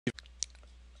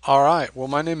All right, well,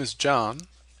 my name is John,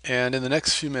 and in the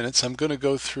next few minutes, I'm going to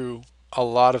go through a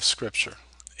lot of scripture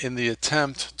in the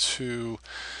attempt to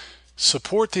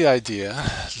support the idea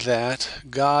that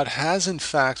God has, in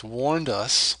fact, warned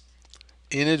us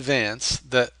in advance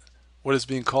that what is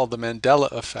being called the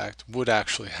Mandela Effect would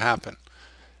actually happen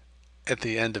at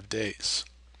the end of days.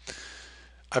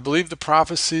 I believe the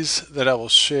prophecies that I will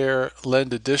share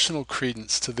lend additional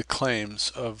credence to the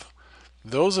claims of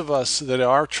those of us that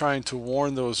are trying to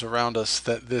warn those around us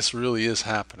that this really is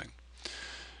happening.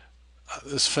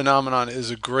 This phenomenon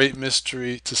is a great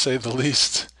mystery, to say the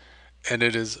least, and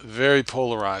it is very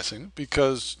polarizing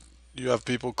because you have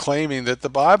people claiming that the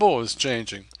Bible is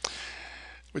changing,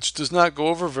 which does not go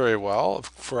over very well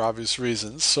for obvious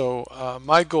reasons. So,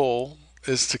 my goal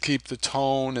is to keep the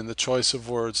tone and the choice of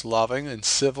words loving and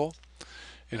civil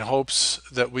in hopes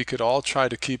that we could all try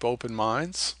to keep open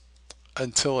minds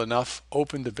until enough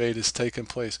open debate has taken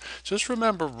place. Just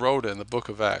remember Rhoda in the book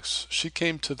of Acts. She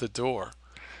came to the door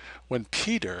when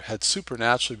Peter had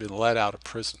supernaturally been let out of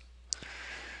prison.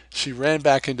 She ran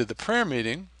back into the prayer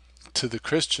meeting to the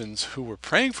Christians who were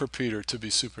praying for Peter to be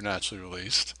supernaturally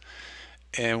released,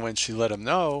 and when she let them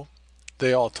know,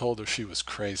 they all told her she was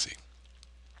crazy.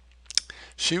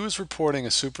 She was reporting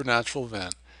a supernatural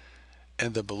event,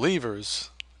 and the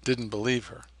believers didn't believe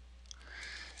her,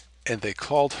 and they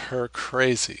called her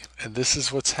crazy. And this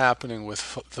is what's happening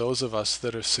with those of us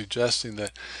that are suggesting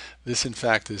that this, in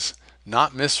fact, is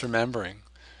not misremembering,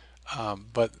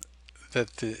 but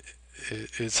that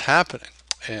it's happening.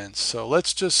 And so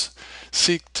let's just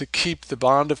seek to keep the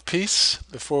bond of peace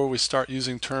before we start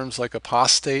using terms like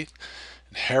apostate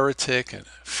and heretic and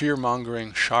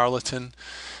fear-mongering charlatan.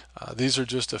 These are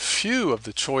just a few of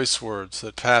the choice words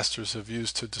that pastors have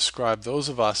used to describe those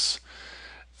of us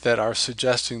that are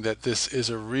suggesting that this is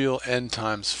a real end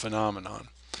times phenomenon.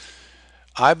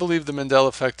 I believe the Mandela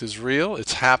Effect is real,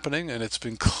 it's happening, and it's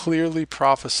been clearly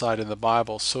prophesied in the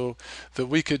Bible so that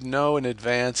we could know in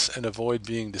advance and avoid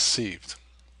being deceived.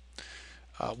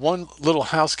 One little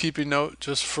housekeeping note,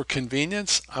 just for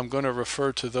convenience, I'm going to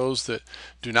refer to those that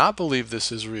do not believe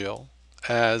this is real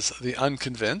as the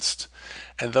unconvinced,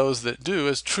 and those that do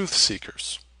as truth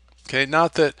seekers. Okay,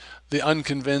 not that the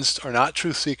unconvinced are not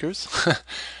truth seekers,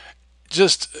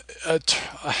 just a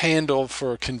handle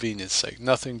for convenience sake.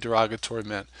 Nothing derogatory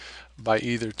meant by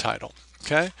either title.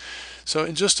 Okay, so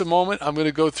in just a moment, I'm going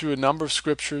to go through a number of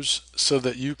scriptures so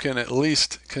that you can at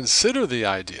least consider the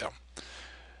idea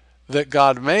that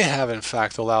God may have in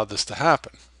fact allowed this to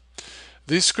happen.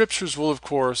 These scriptures will, of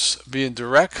course, be in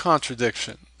direct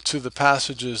contradiction to the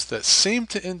passages that seem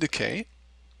to indicate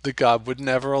that God would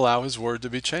never allow his word to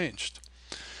be changed.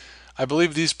 I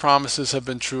believe these promises have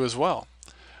been true as well.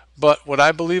 But what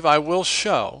I believe I will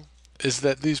show is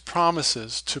that these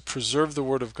promises to preserve the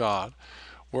word of God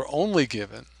were only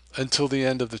given until the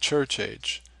end of the church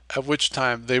age, at which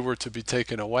time they were to be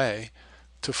taken away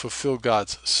to fulfill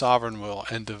God's sovereign will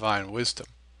and divine wisdom.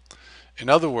 In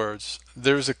other words,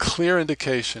 there is a clear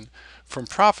indication from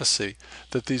prophecy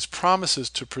that these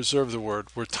promises to preserve the word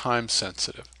were time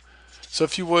sensitive. So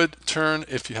if you would turn,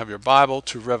 if you have your Bible,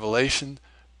 to Revelation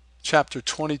chapter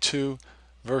 22,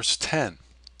 verse 10.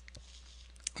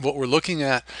 What we're looking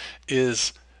at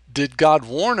is, did God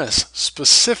warn us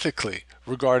specifically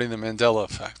regarding the Mandela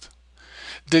Effect?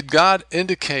 Did God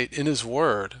indicate in his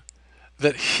word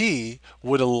that he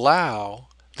would allow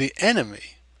the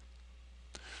enemy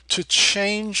to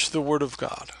change the word of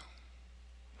God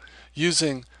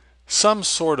using some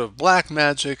sort of black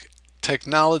magic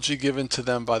technology given to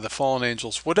them by the fallen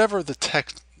angels, whatever the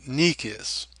technique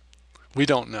is? We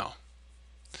don't know.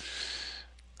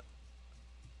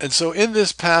 And so in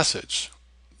this passage,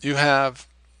 you have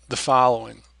the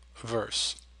following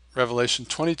verse, Revelation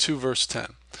 22, verse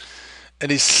 10.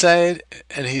 And he said,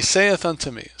 and he saith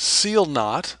unto me, seal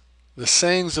not the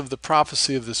sayings of the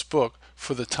prophecy of this book,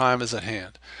 for the time is at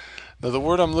hand. Now the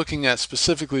word I'm looking at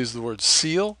specifically is the word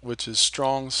seal, which is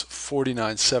Strong's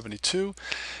 4972,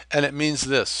 and it means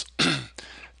this: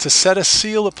 to set a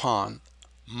seal upon,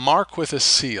 mark with a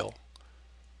seal,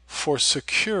 for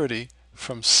security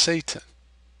from Satan.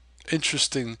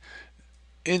 Interesting,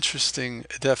 interesting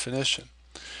definition.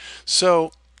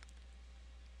 So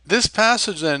this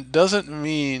passage then doesn't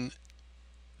mean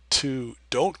to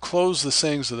don't close the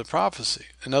sayings of the prophecy.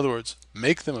 In other words,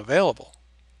 make them available.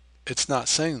 It's not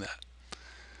saying that.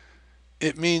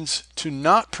 It means to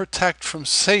not protect from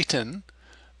Satan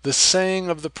the saying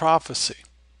of the prophecy.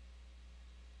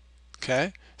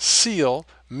 Okay? Seal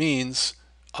means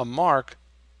a mark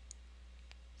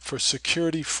for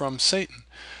security from Satan.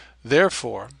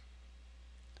 Therefore,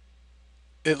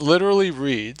 it literally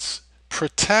reads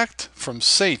protect from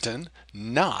Satan,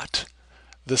 not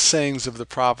the sayings of the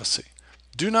prophecy.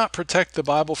 Do not protect the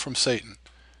Bible from Satan.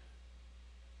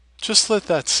 Just let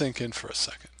that sink in for a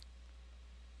second.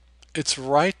 It's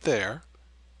right there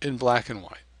in black and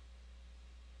white.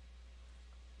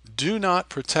 Do not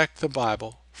protect the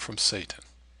Bible from Satan.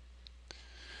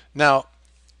 Now,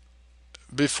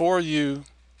 before you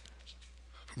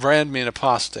brand me an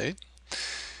apostate,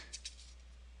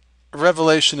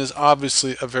 Revelation is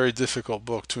obviously a very difficult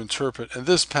book to interpret, and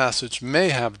this passage may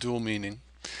have dual meaning.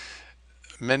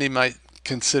 Many might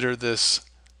consider this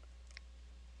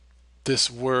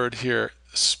word here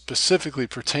specifically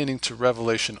pertaining to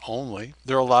Revelation only.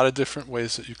 There are a lot of different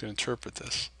ways that you can interpret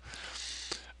this.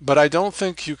 But I don't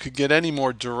think you could get any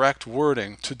more direct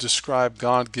wording to describe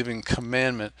God giving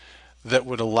commandment that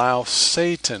would allow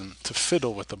Satan to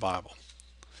fiddle with the Bible.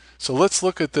 So let's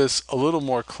look at this a little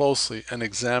more closely and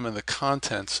examine the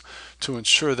contents to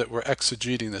ensure that we're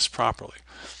exegeting this properly.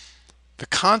 The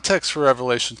context for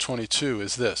Revelation 22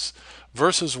 is this.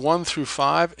 Verses 1 through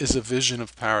 5 is a vision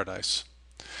of paradise.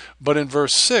 But in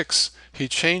verse 6, he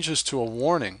changes to a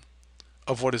warning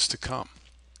of what is to come,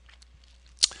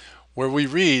 where we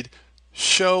read,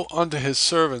 "Show unto his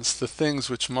servants the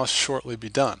things which must shortly be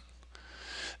done."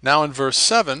 Now in verse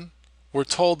 7, we're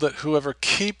told that whoever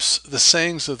keeps the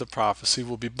sayings of the prophecy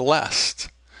will be blessed.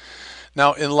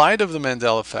 Now, in light of the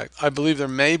Mandela Effect, I believe there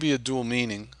may be a dual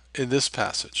meaning in this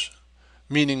passage.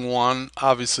 Meaning one,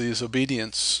 obviously, is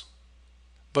obedience,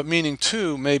 but meaning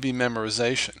two may be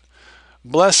memorization.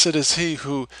 Blessed is he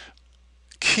who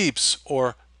keeps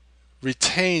or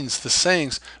retains the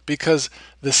sayings, because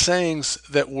the sayings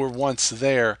that were once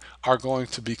there are going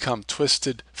to become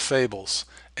twisted fables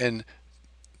and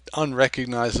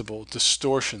unrecognizable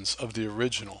distortions of the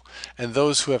original, and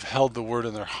those who have held the word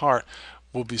in their heart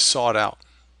will be sought out,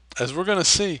 as we're going to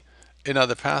see in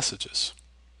other passages.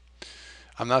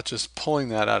 I'm not just pulling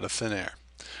that out of thin air.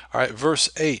 All right, verse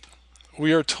 8.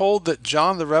 We are told that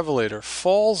John the Revelator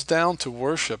falls down to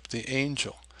worship the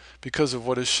angel because of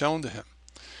what is shown to him.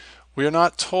 We are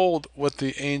not told what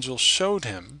the angel showed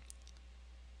him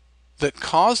that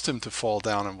caused him to fall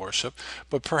down and worship,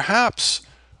 but perhaps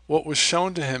what was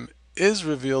shown to him is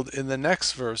revealed in the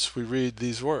next verse. We read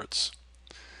these words: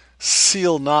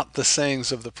 "Seal not the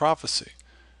sayings of the prophecy."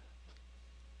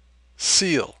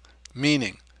 Seal,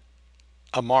 meaning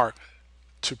a mark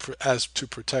as to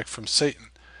protect from Satan.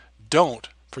 Don't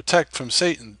protect from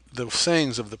Satan the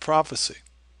sayings of the prophecy.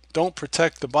 Don't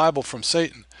protect the Bible from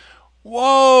Satan.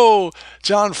 Whoa!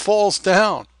 John falls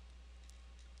down.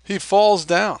 He falls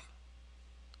down.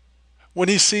 When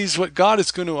he sees what God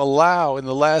is going to allow in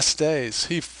the last days,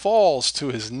 he falls to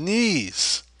his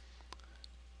knees.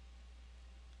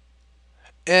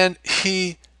 And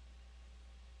he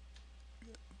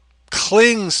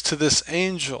clings to this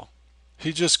angel.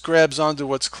 He just grabs onto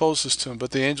what's closest to him.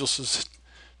 But the angel says,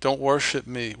 "Don't worship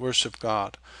me, worship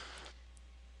God."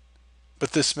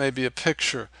 But this may be a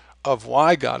picture of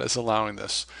why God is allowing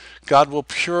this. God will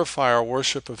purify our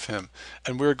worship of him,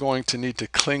 and we're going to need to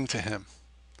cling to him.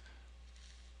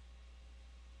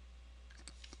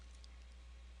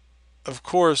 Of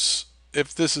course,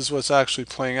 if this is what's actually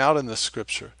playing out in this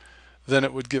scripture, then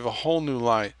it would give a whole new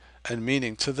light and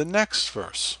meaning to the next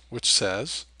verse, which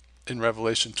says in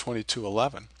Revelation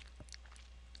 22:11,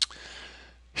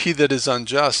 "He that is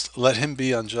unjust, let him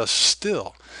be unjust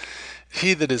still.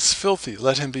 He that is filthy,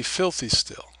 let him be filthy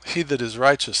still. He that is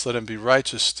righteous, let him be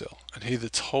righteous still. And he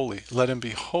that's holy, let him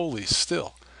be holy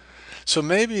still." So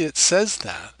maybe it says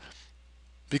that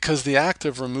because the act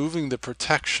of removing the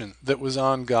protection that was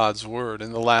on God's word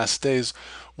in the last days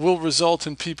will result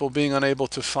in people being unable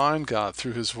to find God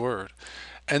through his word.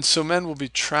 And so men will be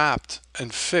trapped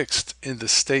and fixed in the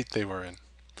state they were in.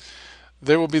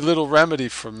 There will be little remedy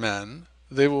for men.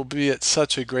 They will be at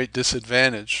such a great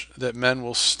disadvantage that men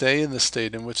will stay in the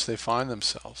state in which they find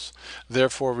themselves.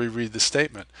 Therefore we read the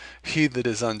statement, "He that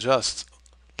is unjust,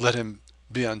 let him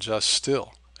be unjust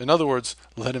still." In other words,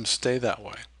 let him stay that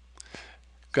way.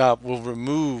 God will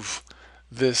remove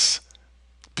this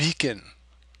beacon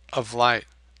of light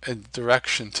and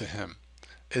direction to him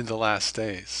in the last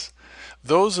days.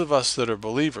 Those of us that are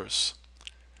believers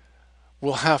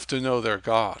will have to know their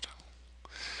God.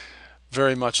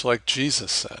 Very much like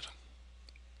Jesus said,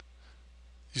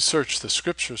 "You search the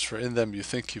scriptures, for in them you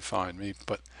think you find me,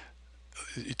 but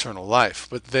eternal life.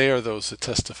 But they are those that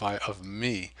testify of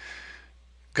me."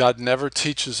 God never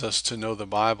teaches us to know the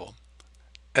Bible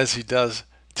as he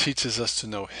teaches us to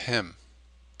know him.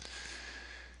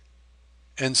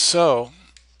 And so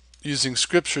using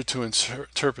Scripture to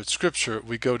interpret Scripture,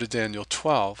 we go to Daniel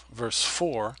 12, verse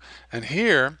 4, and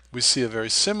here we see a very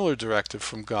similar directive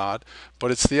from God,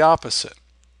 but it's the opposite.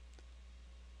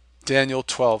 Daniel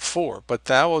 12:4. But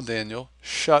thou, O Daniel,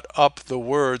 shut up the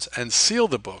words and seal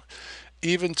the book,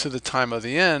 even to the time of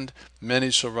the end.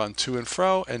 Many shall run to and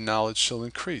fro, and knowledge shall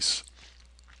increase.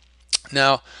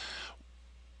 Now,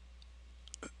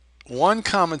 one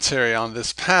commentary on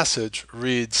this passage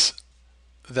reads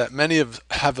that many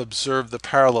have observed the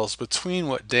parallels between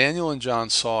what Daniel and John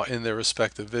saw in their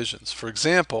respective visions. For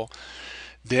example,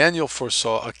 Daniel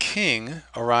foresaw a king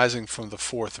arising from the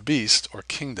fourth beast, or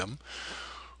kingdom,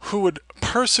 who would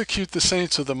persecute the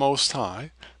saints of the Most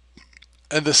High,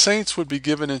 and the saints would be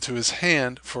given into his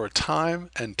hand for a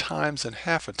time and times and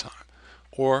half a time,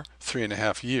 or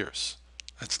 3.5 years.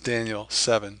 That's Daniel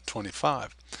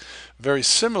 7:25. Very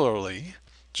similarly,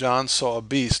 John saw a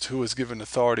beast who was given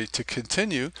authority to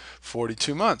continue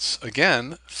 42 months,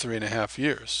 again 3.5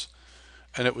 years,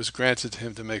 and it was granted to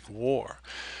him to make war.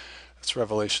 That's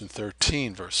Revelation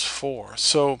 13, verse 4.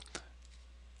 So,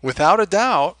 without a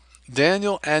doubt,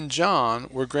 Daniel and John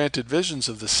were granted visions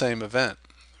of the same event,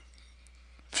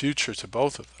 future to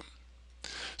both of them.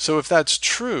 So if that's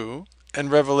true,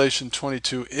 and Revelation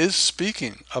 22 is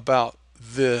speaking about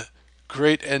the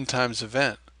great end times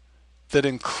event that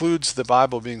includes the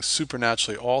Bible being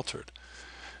supernaturally altered,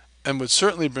 and would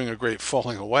certainly bring a great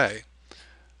falling away,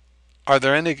 are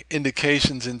there any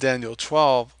indications in Daniel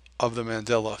 12 of the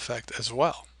Mandela effect as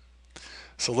well?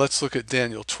 So let's look at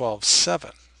Daniel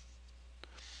 12:7.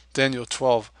 Daniel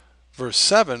 12, verse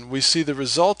 7, we see the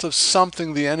result of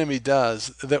something the enemy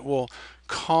does that will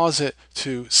cause it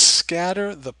to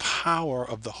scatter the power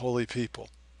of the holy people.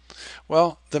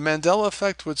 Well, the Mandela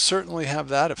effect would certainly have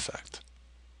that effect.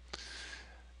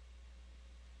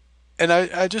 And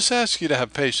I just ask you to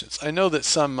have patience. I know that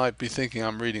some might be thinking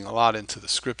I'm reading a lot into the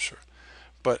Scripture,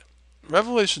 but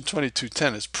Revelation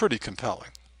 22:10 is pretty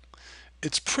compelling.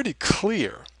 It's pretty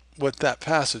clear what that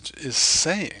passage is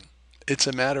saying. It's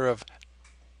a matter of,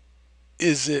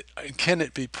 can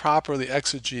it be properly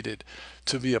exegeted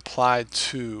to be applied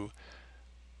to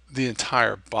the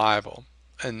entire Bible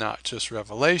and not just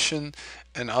Revelation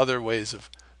and other ways of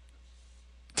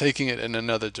taking it in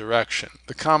another direction.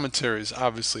 The commentaries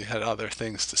obviously had other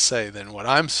things to say than what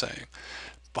I'm saying,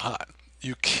 but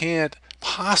you can't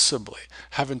possibly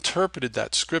have interpreted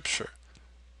that Scripture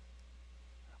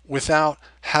without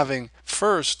having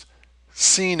first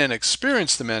seen and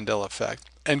experienced the Mandela effect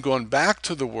and gone back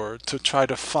to the Word to try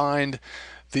to find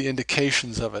the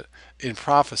indications of it in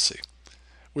prophecy,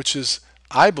 which is,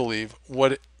 I believe,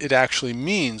 what it actually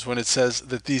means when it says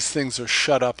that these things are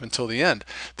shut up until the end.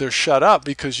 They're shut up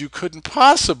because you couldn't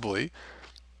possibly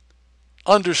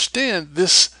understand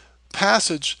this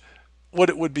passage, what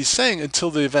it would be saying,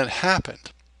 until the event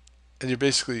happened. And you're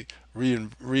basically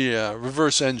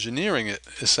reverse engineering it,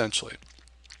 essentially.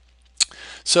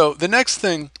 So the next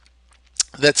thing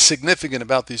that's significant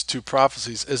about these two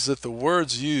prophecies is that the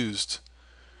words used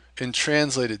in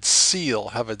translated seal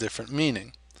have a different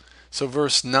meaning. So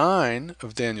verse 9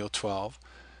 of Daniel 12,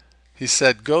 he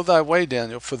said, "Go thy way,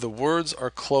 Daniel, for the words are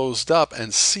closed up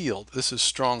and sealed." This is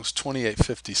Strong's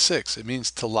 2856. It means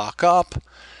to lock up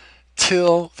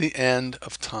till the end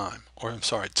of time. Or, I'm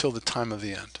sorry, till the time of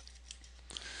the end.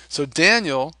 So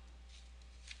Daniel,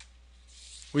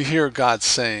 we hear God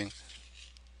saying,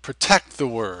 protect the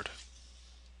word.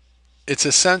 It's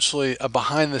essentially a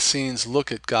behind-the-scenes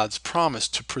look at God's promise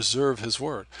to preserve his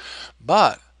word.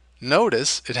 But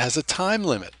notice it has a time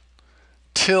limit,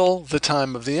 till the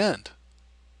time of the end.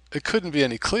 It couldn't be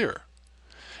any clearer.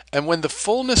 And when the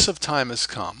fullness of time has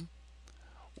come,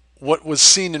 what was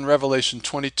seen in Revelation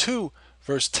 22,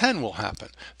 verse 10 will happen.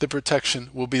 The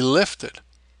protection will be lifted.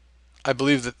 I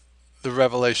believe that the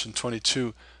Revelation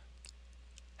 22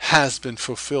 has been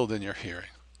fulfilled in your hearing.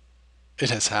 It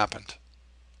has happened.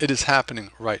 It is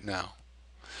happening right now.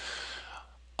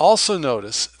 Also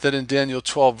notice that in Daniel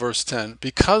 12, verse 10,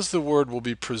 because the word will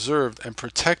be preserved and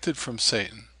protected from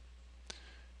Satan,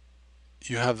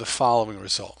 you have the following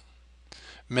result.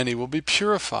 Many will be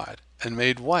purified and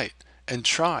made white and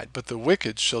tried, but the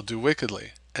wicked shall do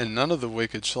wickedly, and none of the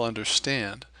wicked shall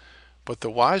understand, but the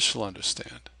wise shall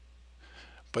understand.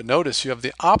 But notice you have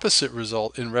the opposite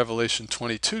result in Revelation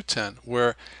 22:10,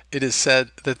 where it is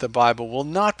said that the Bible will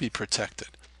not be protected.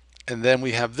 And then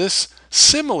we have this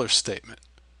similar statement,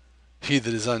 he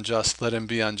that is unjust, let him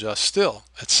be unjust still,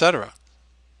 etc.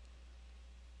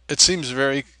 It seems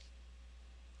very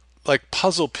like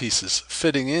puzzle pieces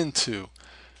fitting into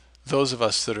those of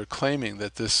us that are claiming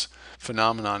that this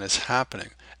phenomenon is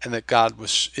happening and that God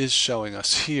is showing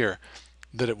us here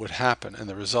that it would happen and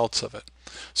the results of it.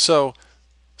 So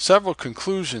several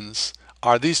conclusions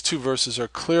are these two verses are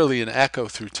clearly an echo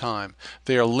through time.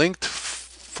 They are linked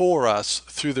for us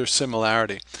through their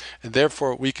similarity, and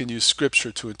therefore we can use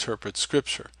Scripture to interpret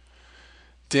Scripture.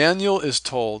 Daniel is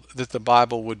told that the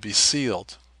Bible would be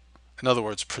sealed, in other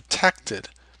words, protected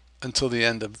until the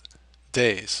end of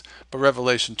days. But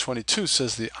Revelation 22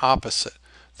 says the opposite.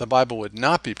 The Bible would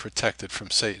not be protected from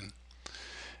Satan.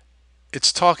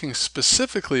 It's talking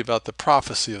specifically about the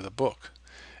prophecy of the book.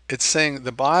 It's saying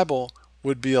the Bible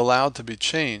would be allowed to be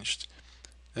changed.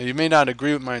 Now, you may not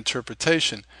agree with my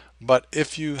interpretation, but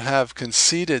if you have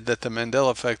conceded that the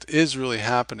Mandela effect is really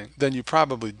happening, then you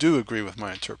probably do agree with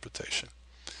my interpretation.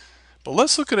 But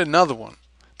let's look at another one,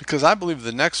 because I believe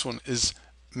the next one is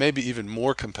maybe even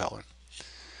more compelling.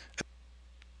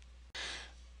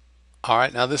 All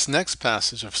right, now this next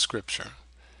passage of Scripture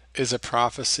is a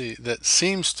prophecy that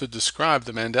seems to describe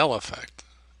the Mandela effect.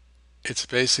 It's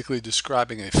basically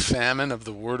describing a famine of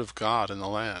the Word of God in the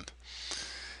land,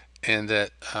 and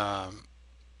that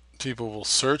people will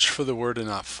search for the Word and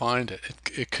not find it.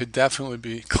 It could definitely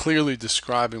be clearly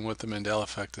describing what the Mandela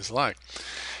effect is like.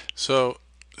 So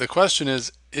the question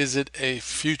is it a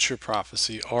future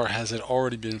prophecy, or has it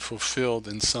already been fulfilled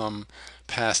in some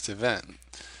past event?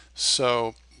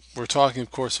 So we're talking,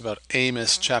 of course, about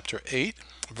Amos chapter 8,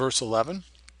 verse 11.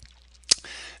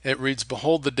 It reads,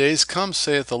 "Behold, the days come,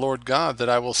 saith the Lord God, that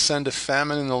I will send a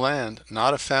famine in the land,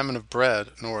 not a famine of bread,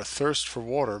 nor a thirst for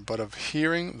water, but of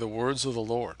hearing the words of the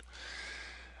Lord."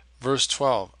 Verse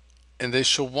 12, "And they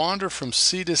shall wander from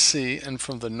sea to sea, and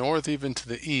from the north even to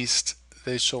the east.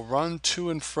 They shall run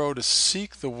to and fro to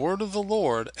seek the word of the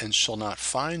Lord, and shall not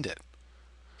find it."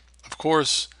 Of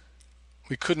course,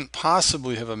 we couldn't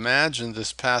possibly have imagined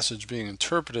this passage being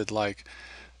interpreted like,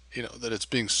 that it's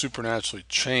being supernaturally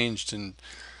changed and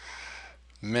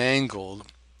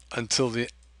mangled until the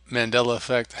Mandela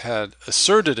effect had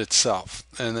asserted itself,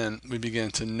 and then we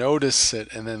began to notice it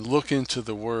and then look into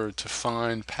the Word to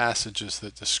find passages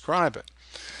that describe it.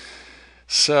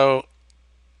 So,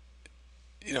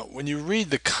 when you read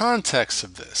the context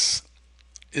of this,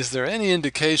 is there any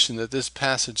indication that this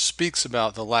passage speaks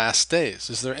about the last days?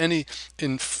 Is there any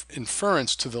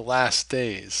inference to the last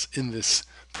days in this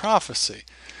prophecy?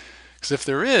 Because if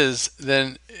there is,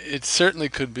 then it certainly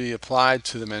could be applied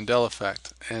to the Mandela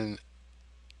effect and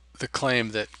the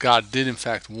claim that God did in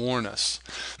fact warn us.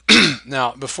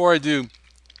 Now, before I do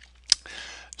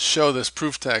show this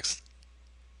proof text,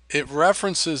 it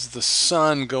references the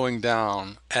sun going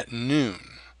down at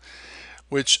noon,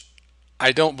 which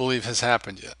I don't believe has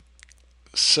happened yet.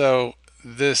 So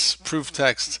this proof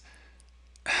text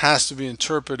has to be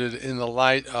interpreted in the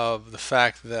light of the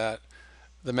fact that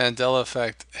the Mandela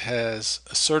effect has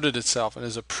asserted itself and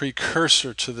is a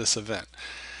precursor to this event.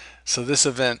 So this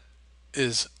event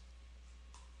is,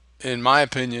 in my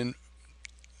opinion,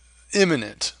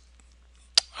 imminent.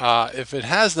 If it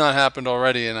has not happened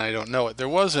already and I don't know it, there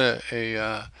was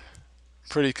a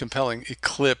pretty compelling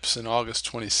eclipse in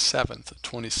August 27th,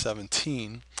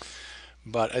 2017,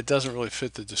 but it doesn't really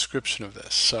fit the description of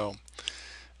this. So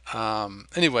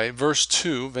anyway, verse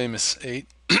 2 of Amos 8,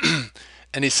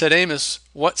 "And he said, Amos,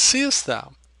 what seest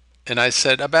thou? And I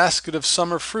said, A basket of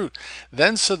summer fruit.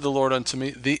 Then said the Lord unto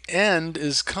me, The end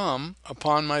is come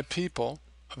upon my people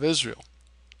of Israel."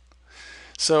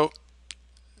 So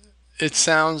it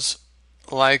sounds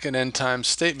like an end time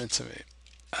statement to me.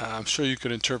 I'm sure you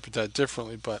could interpret that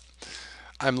differently, but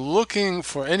I'm looking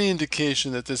for any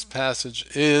indication that this passage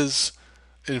is,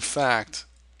 in fact,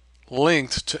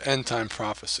 linked to end time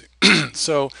prophecy.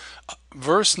 So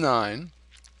verse 9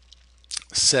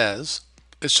 says,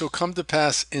 "It shall come to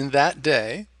pass in that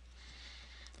day,"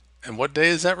 and what day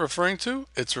is that referring to?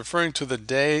 It's referring to the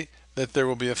day that there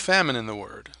will be a famine in the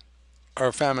word, or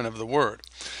a famine of the word.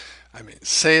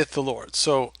 Saith the Lord.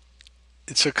 So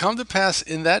it shall come to pass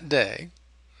in that day,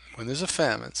 when there's a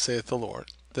famine, saith the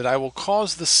Lord, that I will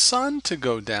cause the sun to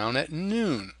go down at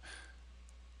noon.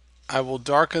 I will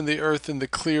darken the earth in the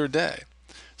clear day.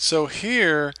 So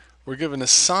here we're given a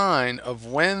sign of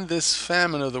when this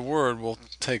famine of the word will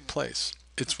take place.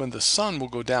 It's when the sun will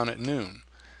go down at noon.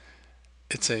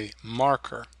 It's a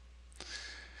marker.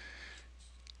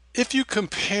 If you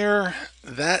compare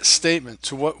that statement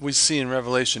to what we see in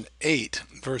Revelation 8,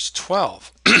 verse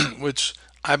 12, which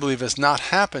I believe has not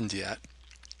happened yet,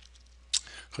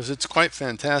 because it's quite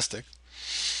fantastic,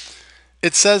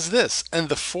 it says this, "And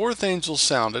the fourth angel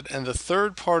sounded, and the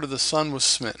third part of the sun was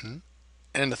smitten,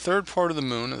 and the third part of the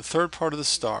moon, and the third part of the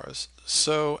stars,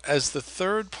 so as the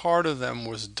third part of them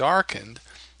was darkened."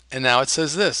 And now it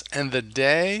says this, "And the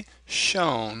day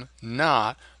shone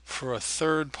not for a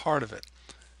third part of it."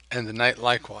 and the night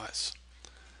likewise.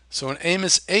 So in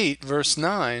Amos 8, verse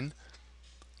 9,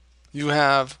 you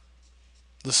have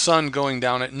the sun going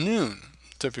down at noon.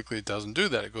 Typically it doesn't do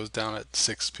that. It goes down at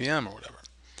 6 p.m. or whatever.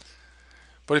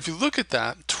 But if you look at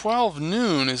that, 12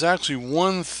 noon is actually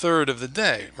 1/3 of the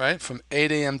day, right? From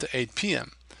 8 a.m. to 8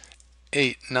 p.m.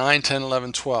 8, 9, 10,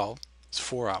 11, 12. It's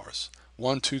 4 hours.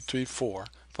 1, 2, 3, 4,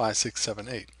 5, 6, 7,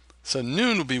 8. So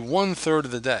noon will be 1/3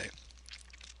 of the day.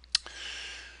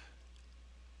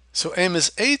 So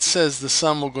Amos 8 says the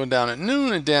sun will go down at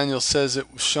noon, and Daniel says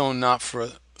it was shown not for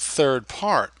a third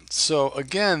part. So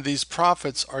again, these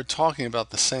prophets are talking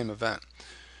about the same event.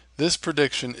 This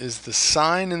prediction is the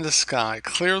sign in the sky,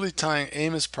 clearly tying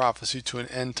Amos' prophecy to an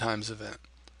end times event.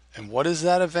 And what is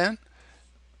that event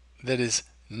that is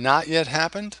not yet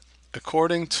happened?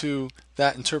 According to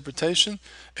that interpretation,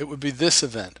 it would be this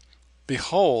event.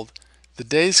 Behold, the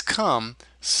days come,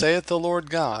 saith the Lord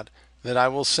God, that I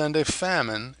will send a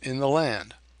famine in the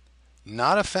land,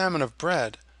 not a famine of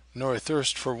bread, nor a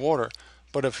thirst for water,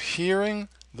 but of hearing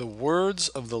the words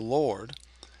of the Lord.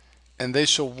 And they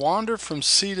shall wander from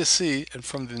sea to sea, and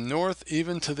from the north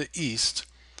even to the east.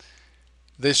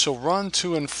 They shall run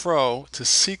to and fro to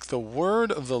seek the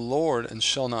word of the Lord, and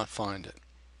shall not find it.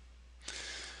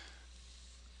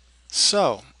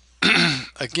 So,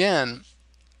 again,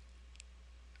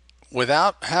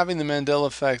 without having the Mandela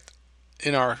effect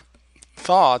in our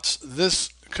thoughts, this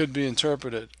could be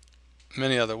interpreted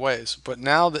many other ways. But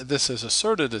now that this has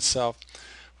asserted itself,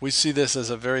 we see this as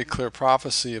a very clear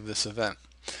prophecy of this event.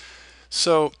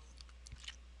 So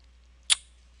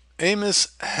Amos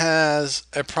has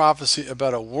a prophecy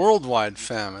about a worldwide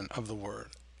famine of the word.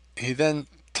 He then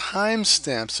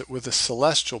timestamps it with a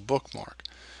celestial bookmark.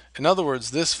 In other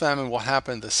words, this famine will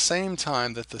happen the same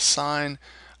time that the sign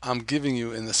I'm giving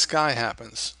you in the sky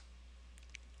happens.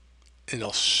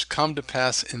 It'll come to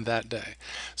pass in that day.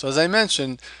 So as I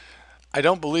mentioned, I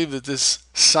don't believe that this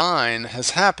sign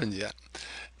has happened yet.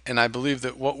 And I believe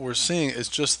that what we're seeing is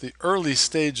just the early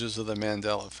stages of the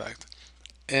Mandela effect.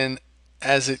 And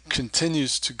as it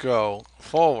continues to go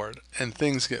forward and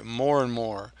things get more and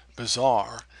more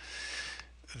bizarre,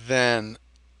 then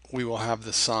we will have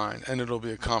the sign and it'll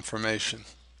be a confirmation.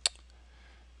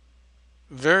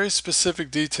 Very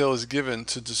specific detail is given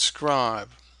to describe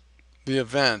the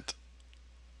event,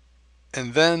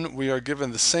 and then we are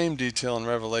given the same detail in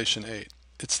Revelation 8.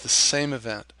 It's the same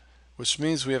event, which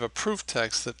means we have a proof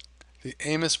text that the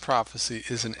Amos prophecy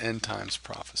is an end times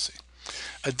prophecy.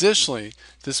 Additionally,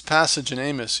 this passage in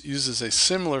Amos uses a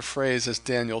similar phrase as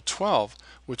Daniel 12,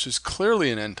 which is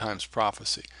clearly an end times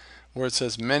prophecy, where it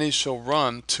says, many shall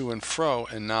run to and fro,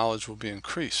 and knowledge will be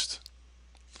increased.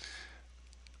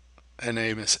 And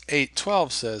Amos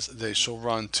 8:12 says, they shall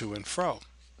run to and fro.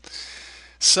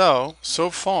 So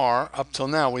far, up till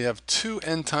now, we have two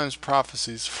end times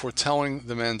prophecies foretelling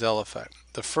the Mandela effect.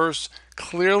 The first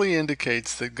clearly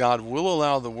indicates that God will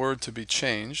allow the word to be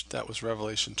changed. That was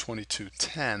Revelation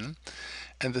 22:10.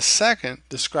 And the second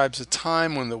describes a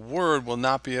time when the word will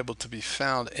not be able to be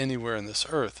found anywhere in this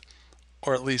earth,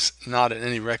 or at least not in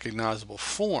any recognizable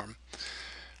form.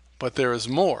 But there is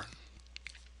more.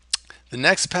 The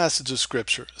next passage of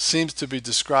Scripture seems to be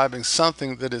describing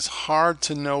something that is hard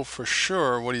to know for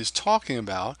sure what he's talking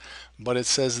about, but it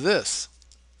says this.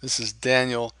 This is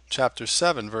Daniel chapter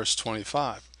 7, verse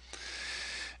 25.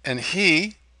 And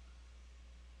he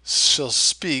shall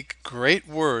speak great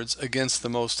words against the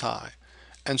Most High,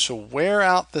 and shall wear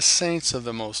out the saints of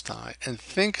the Most High, and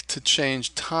think to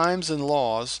change times and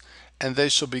laws, and they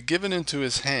shall be given into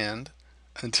his hand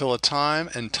until a time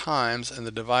and times and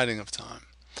the dividing of time.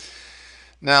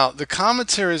 Now, the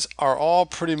commentaries are all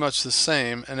pretty much the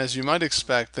same, and as you might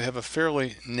expect, they have a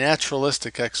fairly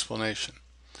naturalistic explanation.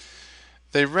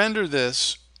 They render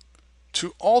this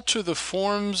to alter the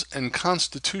forms and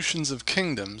constitutions of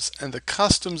kingdoms and the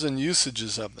customs and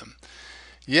usages of them,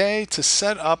 yea, to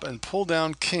set up and pull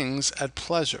down kings at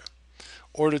pleasure,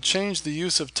 or to change the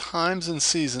use of times and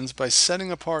seasons by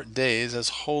setting apart days as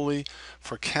holy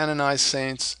for canonized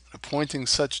saints, appointing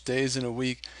such days in a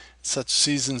week, such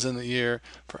seasons in the year,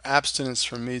 for abstinence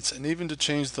from meats, and even to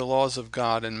change the laws of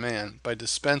God and man by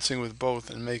dispensing with both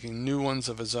and making new ones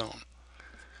of his own.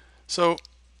 So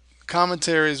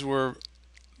commentaries were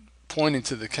pointing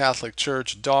to the Catholic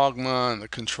Church dogma and the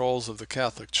controls of the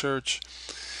Catholic Church.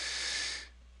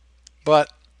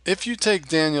 But if you take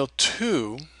Daniel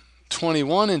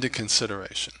 2:21 into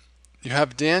consideration, you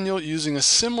have Daniel using a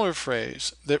similar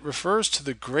phrase that refers to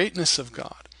the greatness of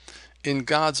God in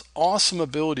God's awesome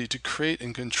ability to create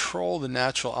and control the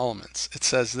natural elements. It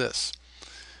says this,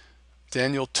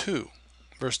 Daniel 2,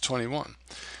 verse 21.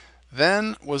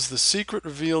 Then was the secret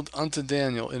revealed unto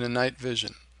Daniel in a night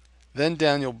vision. Then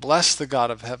Daniel blessed the God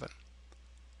of heaven.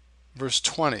 Verse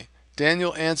 20,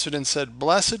 Daniel answered and said,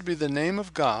 Blessed be the name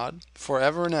of God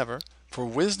forever and ever, for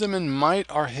wisdom and might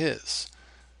are his.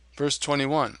 Verse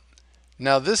 21,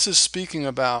 now this is speaking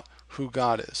about who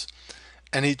God is.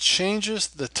 And he changes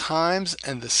the times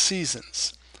and the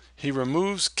seasons. He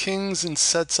removes kings and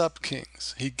sets up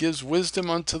kings. He gives wisdom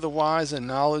unto the wise and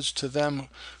knowledge to them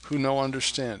who know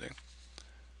understanding.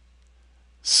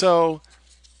 So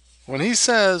when he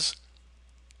says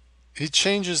he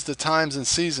changes the times and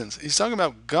seasons, he's talking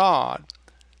about God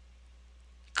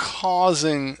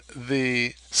causing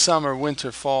the summer,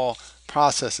 winter, fall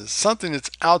processes, something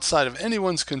that's outside of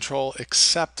anyone's control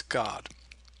except God.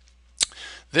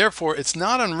 Therefore, it's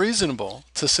not unreasonable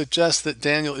to suggest that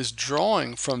Daniel is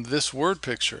drawing from this word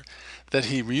picture that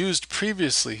he used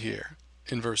previously here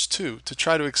in verse 2 to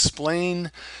try to explain.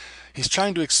 He's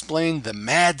trying to explain the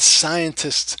mad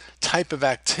scientist type of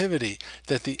activity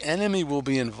that the enemy will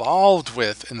be involved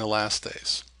with in the last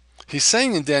days. He's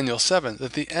saying in Daniel 7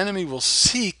 that the enemy will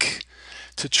seek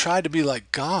to try to be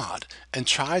like God and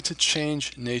try to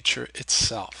change nature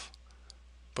itself.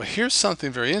 But here's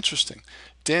something very interesting.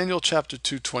 Daniel chapter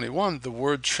 2:21, the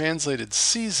word translated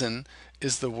season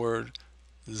is the word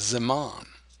zaman.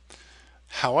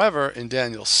 However, in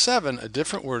Daniel 7, a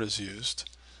different word is used.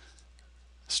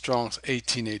 Strong's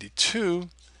 1882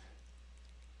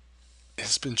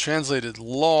 has been translated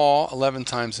law 11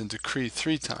 times and decree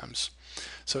 3 times.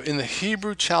 So in the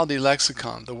Hebrew Chaldee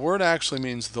lexicon, the word actually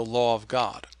means the law of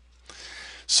God.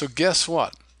 So guess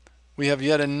what? We have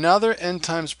yet another end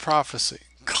times prophecy,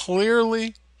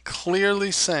 clearly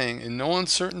saying in no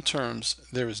uncertain terms,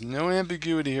 there is no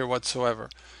ambiguity here whatsoever.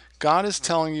 God is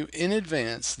telling you in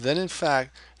advance that in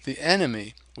fact the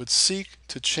enemy would seek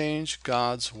to change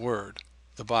God's word,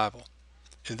 the Bible.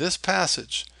 In this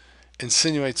passage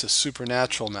insinuates a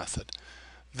supernatural method,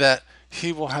 that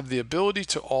he will have the ability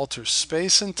to alter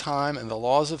space and time and the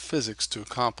laws of physics to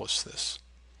accomplish this.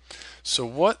 So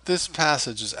what this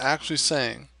passage is actually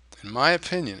saying, in my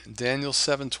opinion, in Daniel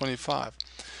 7:25,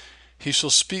 he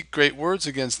shall speak great words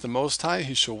against the Most High,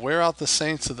 he shall wear out the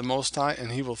saints of the Most High,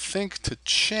 and he will think to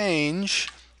change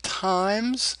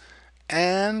times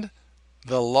and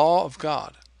the law of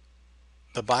God,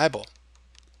 the Bible.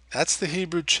 That's the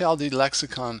Hebrew Chaldee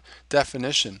lexicon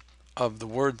definition of the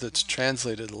word that's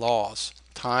translated laws,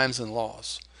 times and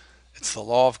laws. It's the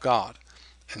law of God.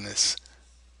 And this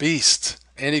beast,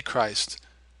 Antichrist,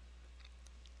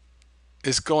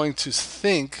 is going to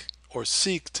think or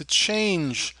seek to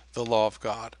change the law of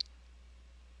God.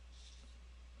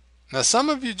 Now some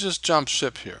of you just jump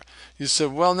ship here. You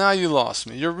said, well, now you lost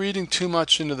me. You're reading too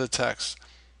much into the text.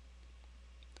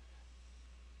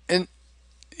 And,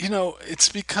 you know, it's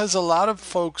because a lot of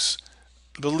folks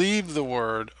believe the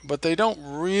word, but they don't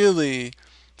really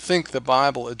think the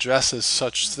Bible addresses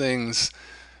such things,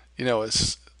 you know,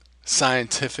 as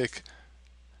scientific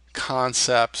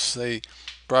concepts. They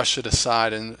brush it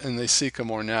aside and they seek a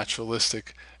more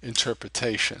naturalistic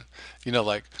interpretation. You know,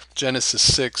 like Genesis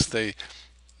 6, they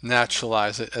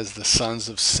naturalize it as the sons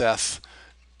of Seth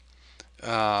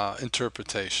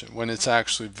interpretation, when it's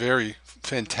actually very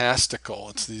fantastical.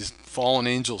 It's these fallen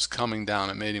angels coming down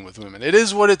and mating with women. It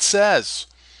is what it says.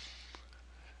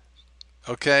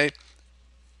 Okay?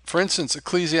 For instance,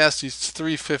 Ecclesiastes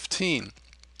 3:15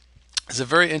 is a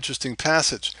very interesting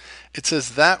passage. It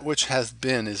says, that which hath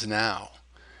been is now,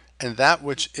 and that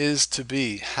which is to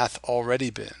be hath already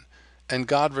been, and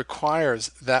God requires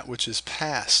that which is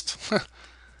past.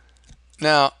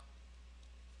 Now,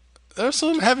 there's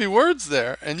some heavy words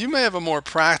there, and you may have a more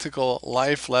practical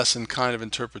life lesson kind of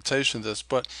interpretation of this,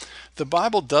 but the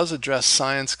Bible does address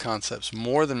science concepts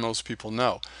more than most people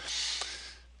know.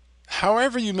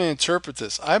 However you may interpret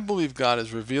this, I believe God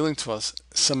is revealing to us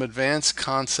some advanced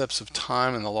concepts of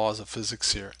time and the laws of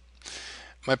physics here.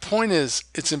 My point is,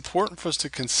 it's important for us to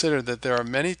consider that there are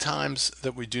many times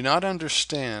that we do not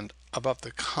understand about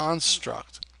the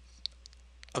construct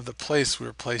of the place we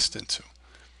were placed into.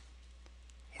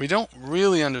 We don't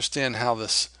really understand how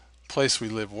this place we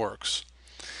live works.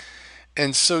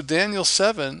 And so Daniel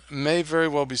 7 may very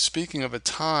well be speaking of a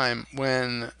time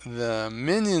when the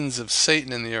minions of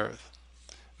Satan in the earth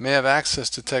may have access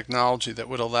to technology that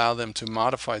would allow them to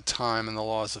modify time and the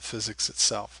laws of physics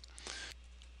itself.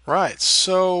 Right,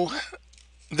 so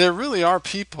there really are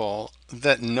people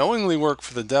that knowingly work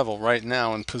for the devil right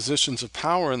now in positions of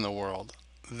power in the world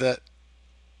that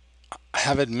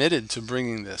have admitted to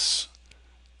bringing this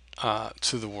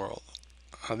to the world.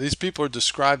 These people are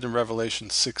described in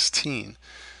Revelation 16,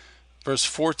 verse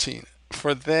 14.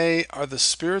 For they are the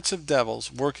spirits of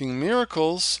devils working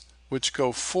miracles, which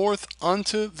go forth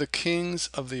unto the kings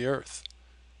of the earth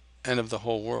and of the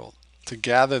whole world, to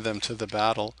gather them to the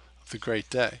battle of the great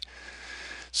day.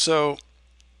 So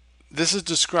this is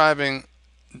describing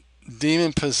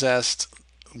demon-possessed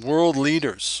world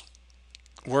leaders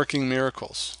working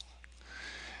miracles.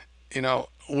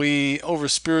 We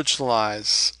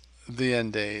over-spiritualize the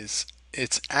end days.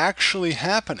 It's actually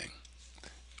happening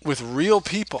with real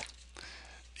people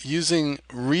using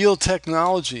real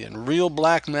technology and real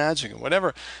black magic and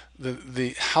whatever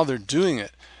how they're doing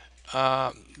it.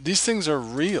 These things are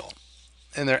real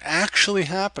and they're actually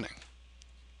happening.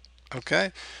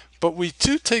 Okay? But we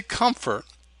do take comfort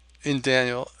in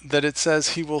Daniel that it says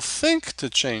he will think to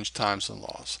change times and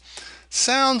laws.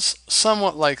 Sounds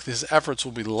somewhat like his efforts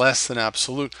will be less than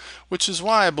absolute, which is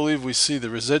why I believe we see the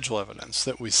residual evidence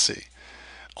that we see.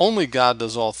 Only God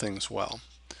does all things well.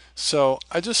 So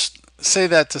I just say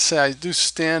that to say I do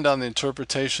stand on the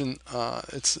interpretation.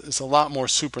 It's a lot more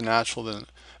supernatural than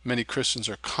many Christians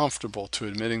are comfortable to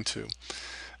admitting to.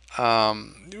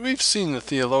 We've seen the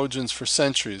theologians for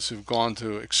centuries who've gone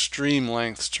to extreme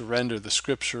lengths to render the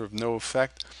scripture of no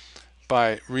effect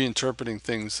by reinterpreting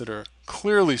things that are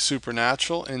clearly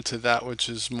supernatural into that which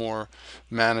is more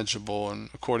manageable and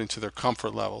according to their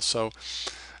comfort level. So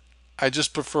I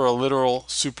just prefer a literal,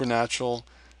 supernatural,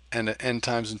 and an end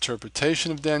times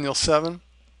interpretation of Daniel 7,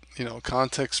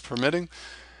 context permitting.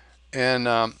 And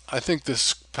I think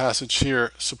this passage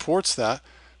here supports that.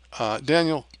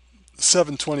 Daniel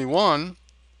 7:21,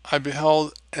 I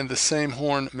beheld, and the same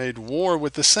horn made war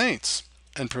with the saints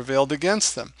and prevailed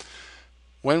against them.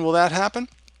 When will that happen?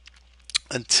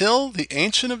 Until the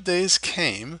Ancient of Days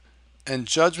came, and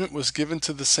judgment was given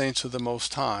to the saints of the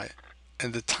Most High,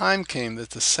 and the time came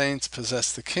that the saints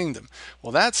possessed the kingdom.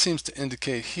 Well, that seems to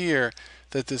indicate here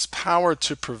that this power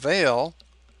to prevail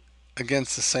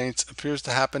against the saints appears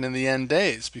to happen in the end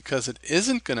days, because it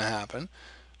isn't going to happen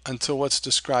until what's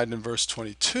described in verse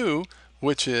 22,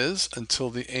 which is until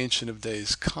the Ancient of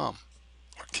Days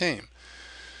came.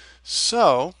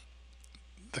 So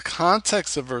the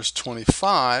context of verse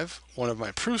 25, one of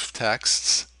my proof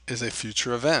texts, is a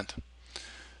future event.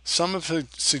 Some have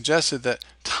suggested that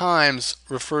times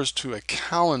refers to a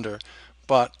calendar,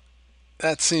 but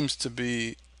that seems to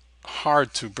be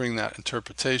hard to bring that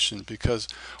interpretation, because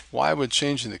why would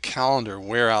changing the calendar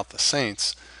wear out the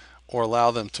saints or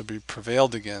allow them to be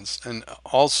prevailed against? And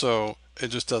also, it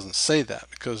just doesn't say that,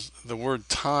 because the word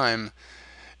time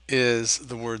is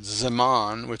the word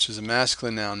zaman, which is a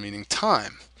masculine noun meaning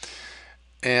time.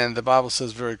 And the Bible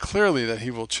says very clearly that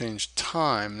he will change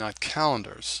time, not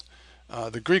calendars.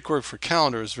 The Greek word for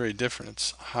calendar is very different.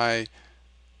 It's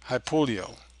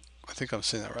hypolio. I think I'm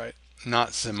saying that right.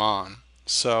 Not zaman.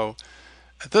 So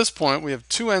at this point, we have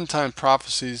two end time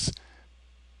prophecies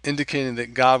indicating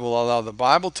that God will allow the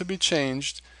Bible to be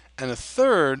changed, and a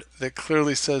third that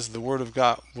clearly says the Word of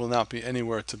God will not be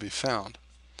anywhere to be found.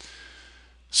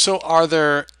 So are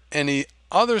there any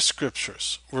other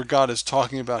scriptures where God is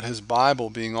talking about his Bible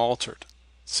being altered,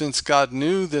 since God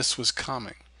knew this was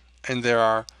coming? And there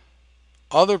are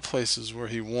other places where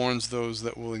he warns those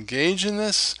that will engage in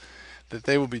this that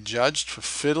they will be judged for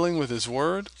fiddling with his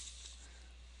word.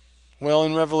 Well,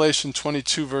 in Revelation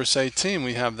 22 verse 18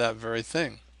 we have that very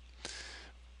thing.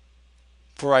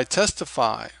 For I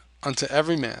testify unto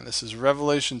every man, this is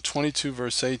Revelation 22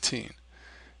 verse 18,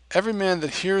 every man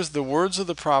that hears the words of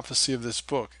the prophecy of this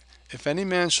book, if any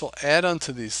man shall add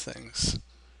unto these things,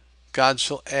 God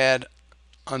shall add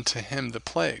unto him the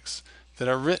plagues that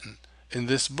are written in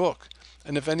this book.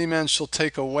 And if any man shall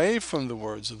take away from the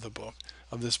words of the book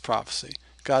of this prophecy,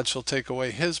 God shall take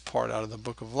away his part out of the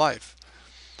book of life,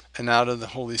 and out of the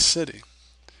holy city,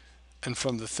 and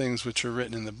from the things which are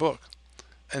written in the book.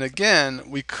 And again,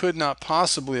 we could not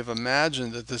possibly have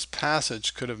imagined that this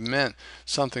passage could have meant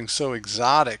something so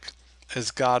exotic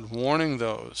as God warning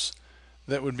those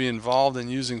that would be involved in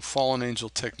using fallen angel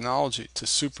technology to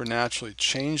supernaturally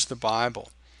change the Bible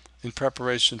in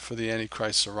preparation for the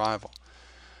Antichrist's arrival.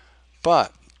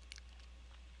 But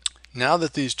now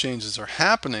that these changes are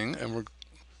happening, and we're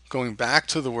going back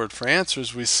to the word for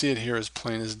answers, we see it here as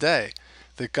plain as day,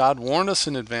 that God warned us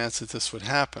in advance that this would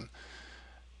happen.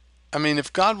 I mean,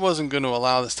 if God wasn't going to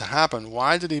allow this to happen,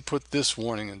 why did he put this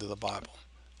warning into the Bible?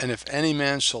 And if any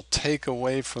man shall take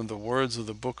away from the words of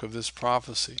the book of this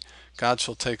prophecy, God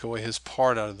shall take away his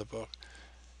part out of the book.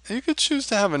 And you could choose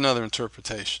to have another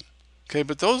interpretation. Okay,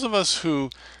 but those of us who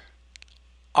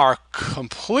are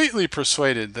completely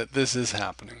persuaded that this is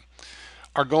happening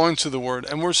are going to the word,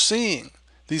 and we're seeing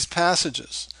these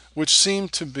passages which seem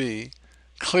to be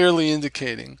clearly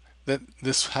indicating that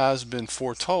this has been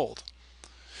foretold.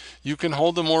 You can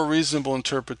hold a more reasonable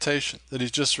interpretation, that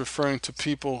he's just referring to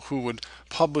people who would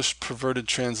publish perverted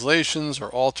translations or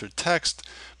altered text,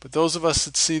 but those of us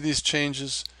that see these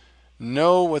changes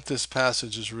know what this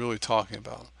passage is really talking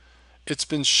about. It's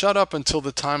been shut up until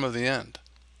the time of the end.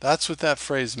 That's what that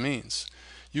phrase means.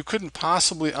 You couldn't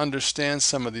possibly understand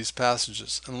some of these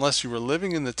passages unless you were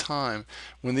living in the time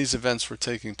when these events were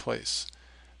taking place.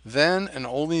 Then and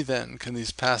only then can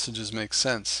these passages make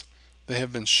sense. They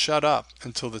have been shut up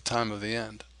until the time of the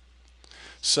end.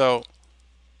 So,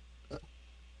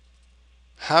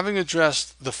 having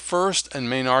addressed the first and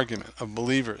main argument of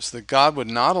believers that God would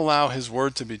not allow his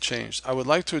word to be changed, I would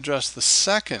like to address the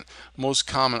second most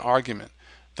common argument,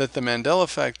 that the Mandela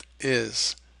Effect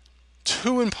is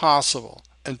too impossible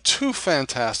and too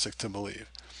fantastic to believe.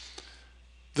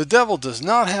 The devil does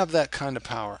not have that kind of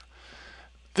power.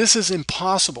 This is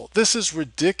impossible. This is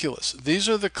ridiculous. These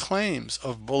are the claims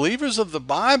of believers of the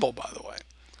Bible, by the way.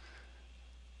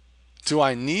 Do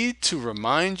I need to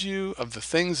remind you of the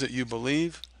things that you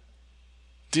believe?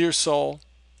 Dear soul,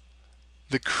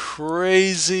 the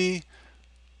crazy...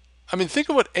 think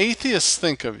of what atheists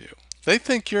think of you. They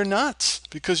think you're nuts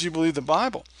because you believe the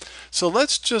Bible. So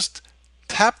let's just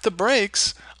tap the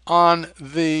brakes on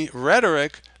the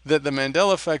rhetoric that the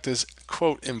Mandela Effect is,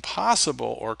 quote,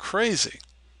 impossible or crazy,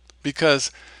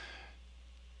 because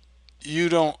you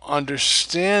don't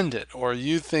understand it or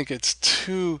you think it's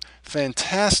too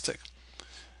fantastic.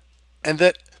 And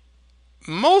that,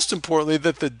 most importantly,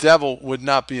 that the devil would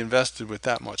not be invested with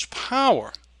that much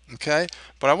power. Okay?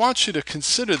 But I want you to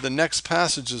consider the next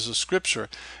passages of Scripture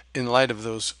in light of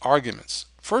those arguments.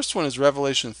 First one is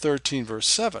Revelation 13, verse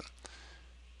 7.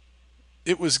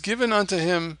 It was given unto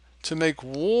him to make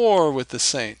war with the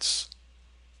saints.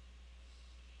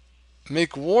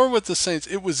 Make war with the saints.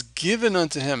 It was given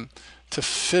unto him to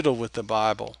fiddle with the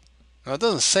Bible. Now, it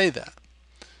doesn't say that.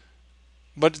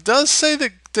 But it does say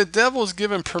that the devil is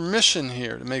given permission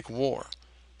here to make war.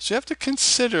 So you have to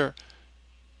consider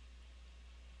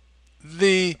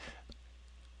the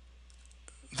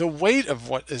weight of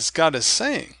what God is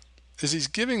saying. Is he's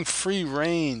giving free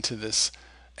rein to this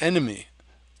enemy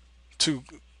to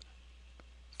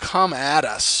come at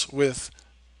us with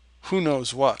who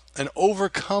knows what and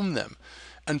overcome them.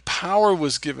 And power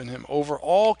was given him over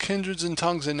all kindreds and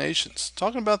tongues and nations.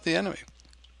 Talking about the enemy.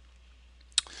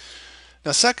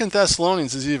 Now 2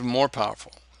 Thessalonians is even more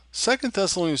powerful. 2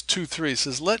 Thessalonians 2:3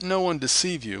 says, "Let no one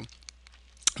deceive you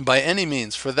by any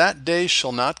means, for that day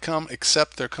shall not come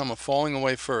except there come a falling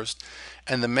away first,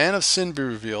 and the man of sin be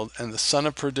revealed, and the son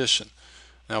of perdition."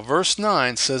 Now verse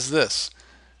 9 says this,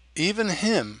 "Even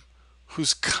him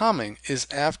whose coming is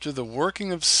after the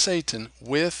working of Satan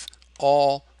with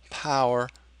all power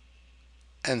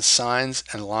and signs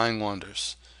and lying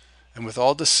wonders, and with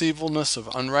all deceivableness of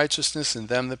unrighteousness in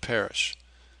them that perish,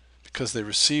 because they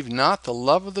receive not the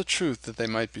love of the truth that they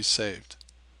might be saved."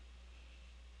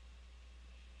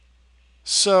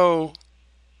 So,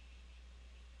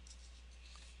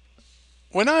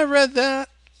 when I read that,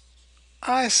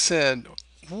 I said,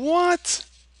 what?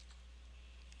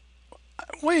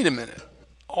 Wait a minute.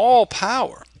 All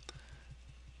power.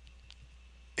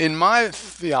 In my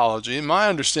theology, in my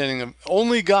understanding of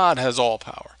only God has all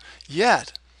power.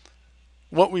 Yet,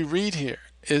 what we read here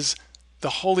is the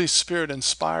Holy Spirit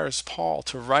inspires Paul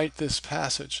to write this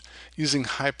passage using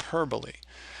hyperbole.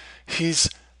 He's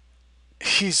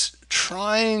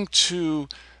trying to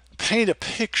paint a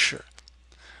picture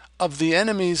of the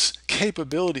enemy's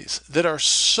capabilities that are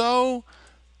so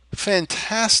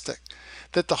fantastic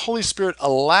that the Holy Spirit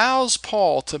allows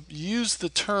Paul to use the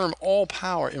term all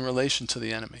power in relation to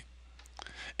the enemy.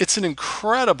 It's an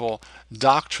incredible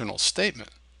doctrinal statement.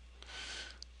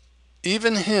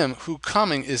 Even him who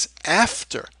coming is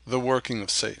after the working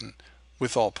of Satan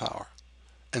with all power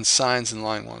and signs and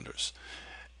lying wonders.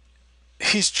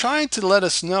 He's trying to let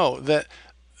us know that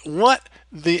what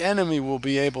the enemy will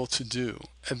be able to do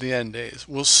at the end days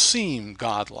will seem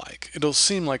godlike. It'll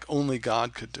seem like only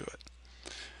God could do it.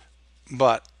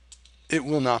 But it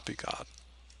will not be God.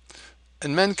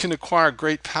 And men can acquire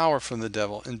great power from the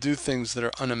devil and do things that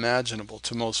are unimaginable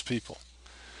to most people.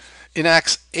 In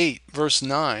Acts 8, verse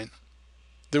 9,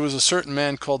 there was a certain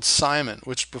man called Simon,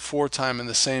 which before time in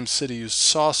the same city used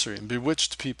sorcery and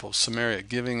bewitched people of Samaria,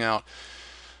 giving out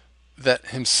that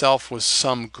himself was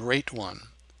some great one,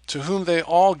 to whom they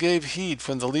all gave heed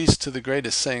from the least to the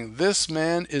greatest, saying, "This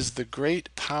man is the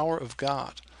great power of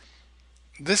God."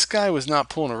 This guy was not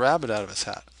pulling a rabbit out of his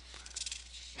hat.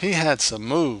 He had some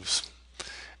moves.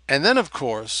 And then, of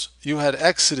course, you had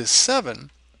Exodus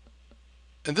 7,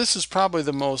 and this is probably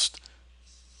the most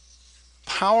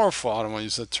powerful, I don't want to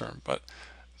use that term, but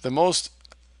the most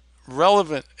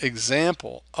relevant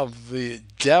example of the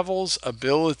devil's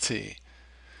ability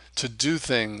to do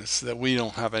things that we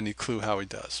don't have any clue how he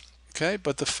does. Okay,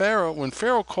 but when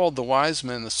Pharaoh called the wise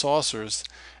men, the sorcerers,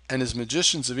 and his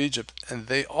magicians of Egypt, and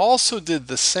they also did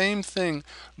the same thing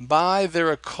by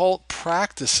their occult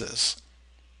practices.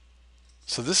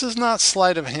 So this is not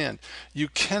sleight of hand. You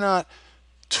cannot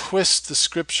twist the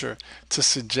scripture to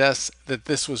suggest that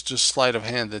this was just sleight of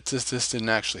hand, that this didn't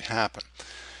actually happen.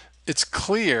 It's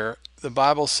clear the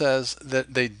Bible says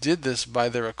that they did this by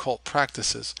their occult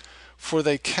practices. For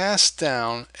they cast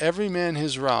down every man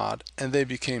his rod, and they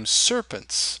became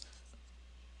serpents.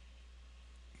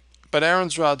 But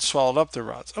Aaron's rod swallowed up their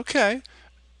rods. Okay,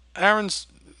 Aaron's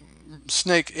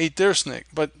snake ate their snake,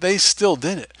 but they still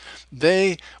did it.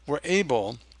 They were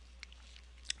able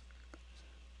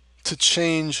to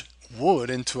change wood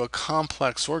into a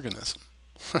complex organism.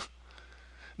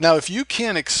 Now, if you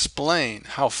can't explain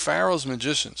how Pharaoh's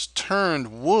magicians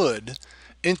turned wood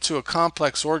into a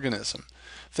complex organism,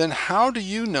 then how do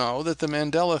you know that the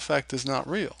Mandela Effect is not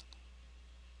real?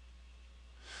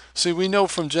 See, we know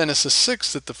from Genesis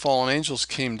 6 that the fallen angels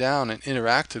came down and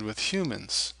interacted with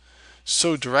humans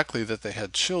so directly that they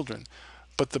had children.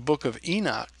 But the book of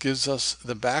Enoch gives us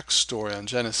the backstory on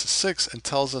Genesis 6 and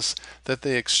tells us that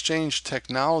they exchanged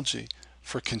technology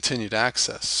for continued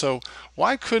access. So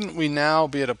why couldn't we now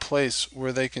be at a place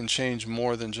where they can change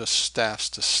more than just staffs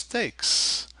to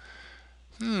stakes?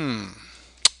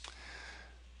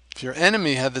 If your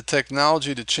enemy had the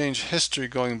technology to change history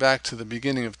going back to the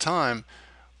beginning of time,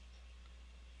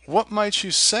 what might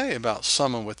you say about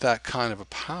someone with that kind of a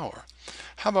power?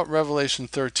 How about Revelation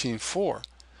 13:4?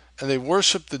 And they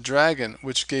worshiped the dragon,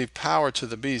 which gave power to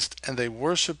the beast, and they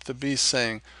worshiped the beast,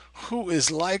 saying, Who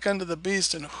is like unto the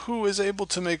beast, and who is able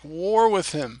to make war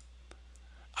with him?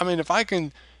 I mean, if I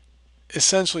can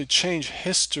essentially change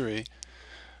history,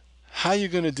 how are you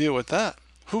going to deal with that?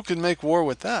 Who can make war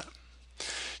with that?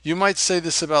 You might say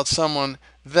this about someone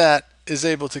that is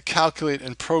able to calculate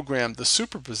and program the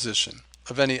superposition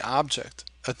of any object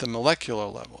at the molecular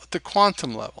level, at the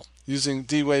quantum level, using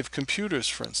D-wave computers,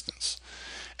 for instance,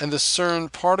 and the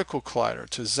CERN particle collider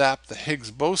to zap the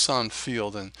Higgs boson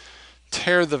field and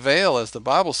tear the veil, as the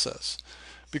Bible says.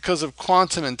 Because of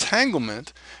quantum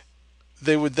entanglement,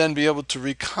 they would then be able to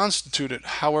reconstitute it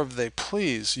however they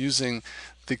please using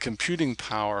the computing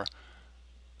power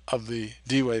of the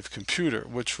D-wave computer,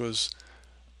 which was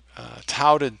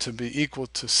touted to be equal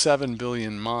to 7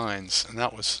 billion minds, and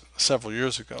that was several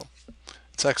years ago.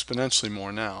 It's exponentially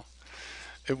more now.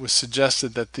 It was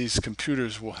suggested that these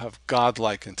computers will have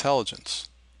godlike intelligence.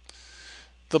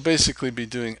 They'll basically be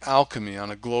doing alchemy on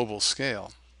a global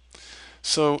scale.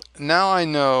 So now I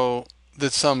know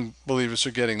that some believers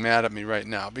are getting mad at me right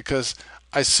now because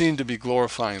I seem to be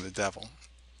glorifying the devil.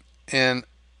 And,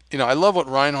 you know, I love what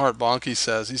Reinhard Bonnke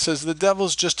says. He says, the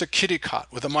devil's just a kitty cat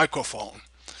with a microphone.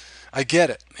 I get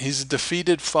it. He's a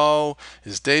defeated foe.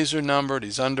 His days are numbered.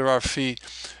 He's under our feet.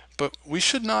 But we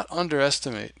should not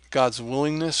underestimate God's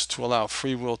willingness to allow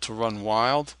free will to run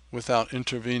wild without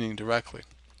intervening directly.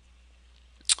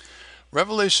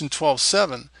 Revelation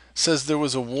 12:7 says there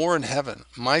was a war in heaven.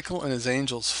 Michael and his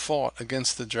angels fought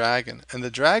against the dragon, and the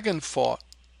dragon fought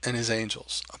and his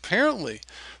angels. Apparently,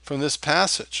 from this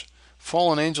passage,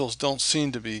 fallen angels don't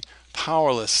seem to be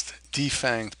powerless,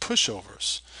 defanged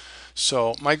pushovers.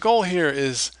 So my goal here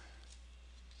is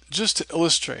just to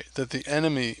illustrate that the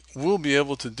enemy will be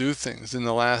able to do things in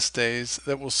the last days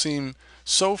that will seem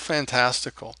so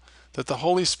fantastical that the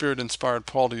Holy Spirit inspired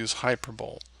Paul to use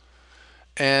hyperbole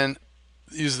and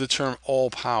use the term all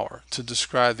power to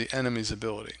describe the enemy's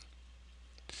ability.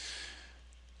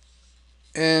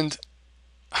 And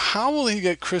how will he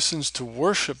get Christians to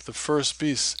worship the first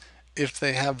beast if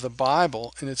they have the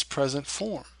Bible in its present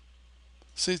form?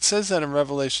 See, it says that in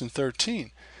Revelation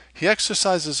 13. He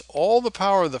exercises all the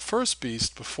power of the first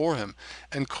beast before him,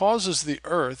 and causes the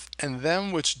earth and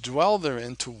them which dwell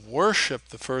therein to worship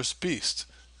the first beast.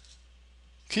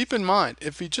 Keep in mind,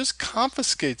 if he just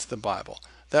confiscates the Bible,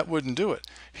 that wouldn't do it.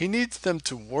 He needs them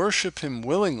to worship him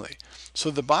willingly.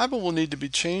 So the Bible will need to be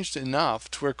changed enough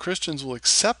to where Christians will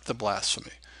accept the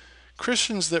blasphemy.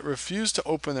 Christians that refuse to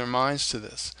open their minds to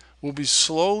this will be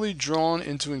slowly drawn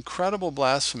into incredible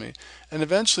blasphemy and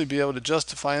eventually be able to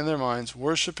justify in their minds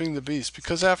worshiping the beast,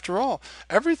 because after all,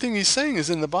 everything he's saying is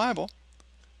in the Bible.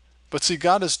 But see,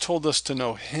 God has told us to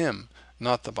know him,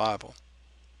 not the Bible.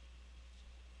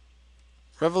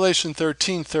 Revelation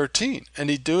 13:13,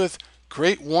 and he doeth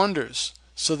great wonders,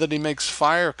 so that he makes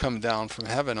fire come down from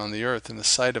heaven on the earth in the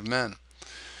sight of men.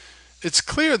 It's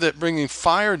clear that bringing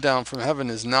fire down from heaven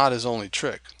is not his only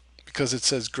trick, because it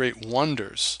says great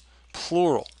wonders,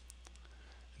 plural.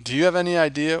 Do you have any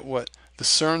idea what the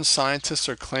CERN scientists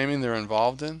are claiming they're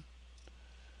involved in?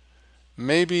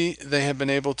 Maybe they have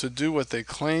been able to do what they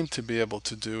claim to be able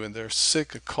to do in their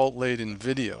sick, occult-laden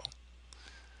video.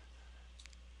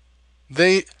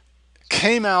 They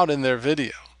came out in their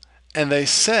video and they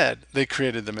said they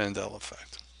created the Mandela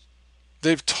Effect.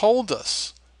 They've told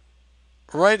us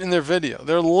right in their video.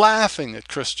 They're laughing at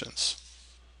Christians.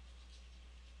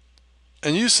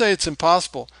 And you say it's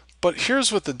impossible, but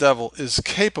here's what the devil is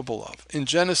capable of. In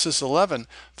Genesis 11,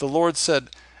 the Lord said,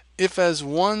 if as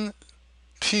one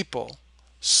people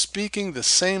speaking the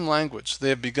same language they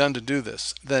have begun to do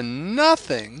this, then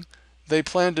nothing they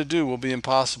plan to do will be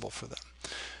impossible for them.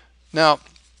 Now,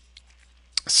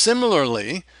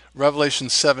 similarly, Revelation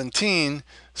 17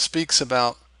 speaks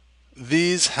about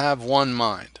these have one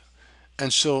mind,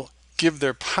 and shall give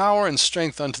their power and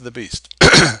strength unto the beast.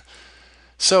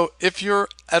 So if you're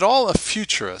at all a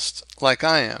futurist, like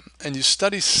I am, and you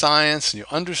study science and you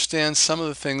understand some of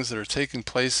the things that are taking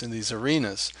place in these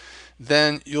arenas,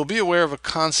 then you'll be aware of a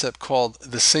concept called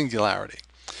the singularity.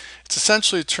 It's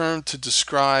essentially a term to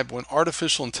describe when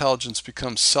artificial intelligence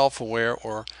becomes self-aware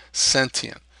or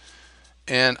sentient.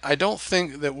 And I don't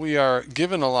think that we are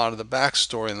given a lot of the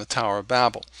backstory in the Tower of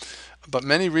Babel. But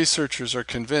many researchers are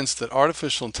convinced that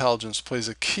artificial intelligence plays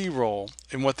a key role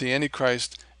in what the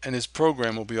Antichrist and his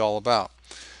program will be all about.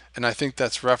 And I think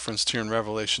that's referenced here in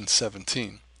Revelation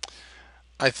 17.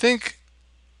 I think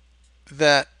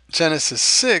that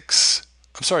Genesis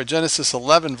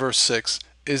 11 verse 6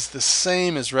 is the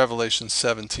same as Revelation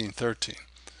 17:13.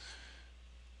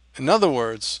 In other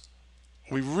words,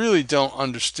 we really don't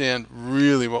understand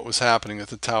really what was happening at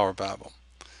the Tower of Babel,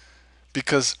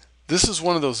 because this is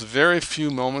one of those very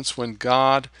few moments when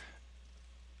God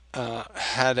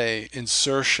had a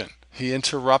insertion. He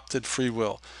interrupted free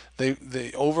will.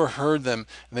 They overheard them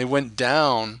and they went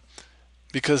down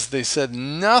because they said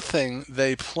nothing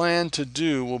they plan to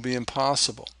do will be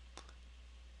impossible.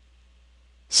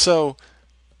 So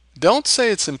don't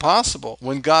say it's impossible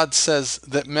when God says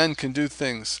that men can do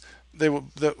things.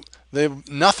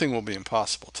 Nothing will be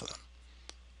impossible to them.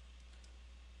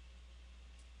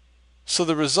 So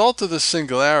the result of this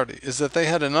singularity is that they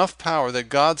had enough power that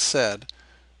God said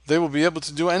they will be able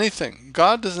to do anything.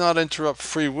 God does not interrupt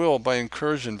free will by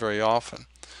incursion very often.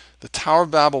 The Tower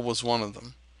of Babel was one of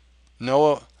them.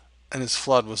 Noah and his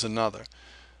flood was another.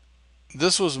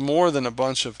 This was more than a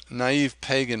bunch of naive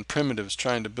pagan primitives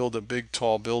trying to build a big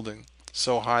tall building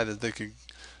so high that they could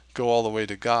go all the way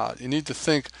to God. You need to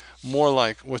think more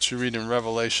like what you read in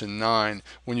Revelation 9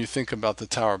 when you think about the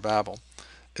Tower of Babel.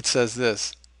 It says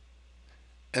this,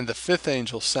 and the fifth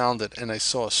angel sounded, and I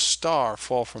saw a star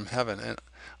fall from heaven and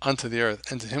unto the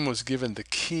earth, and to him was given the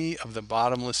key of the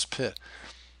bottomless pit.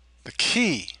 The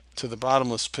key to the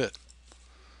bottomless pit.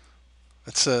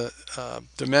 It's a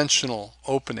dimensional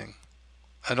opening.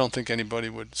 I don't think anybody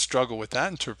would struggle with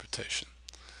that interpretation.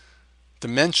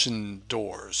 Dimension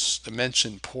doors,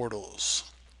 dimension portals.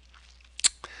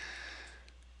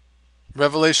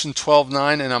 Revelation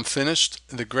 12:9, and I'm finished.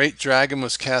 The great dragon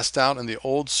was cast out, and the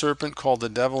old serpent called the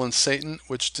devil and Satan,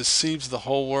 which deceives the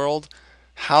whole world.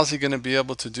 How's he going to be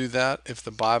able to do that if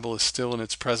the Bible is still in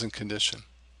its present condition?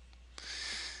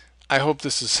 I hope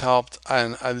this has helped,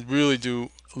 and I really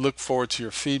do look forward to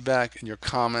your feedback and your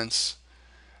comments.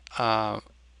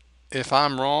 If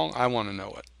I'm wrong, I want to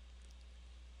know it.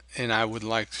 And I would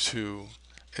like to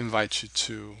invite you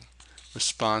to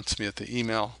respond to me at the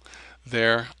email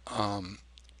there, and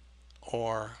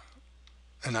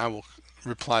I will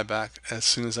reply back as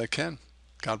soon as I can.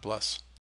 God bless.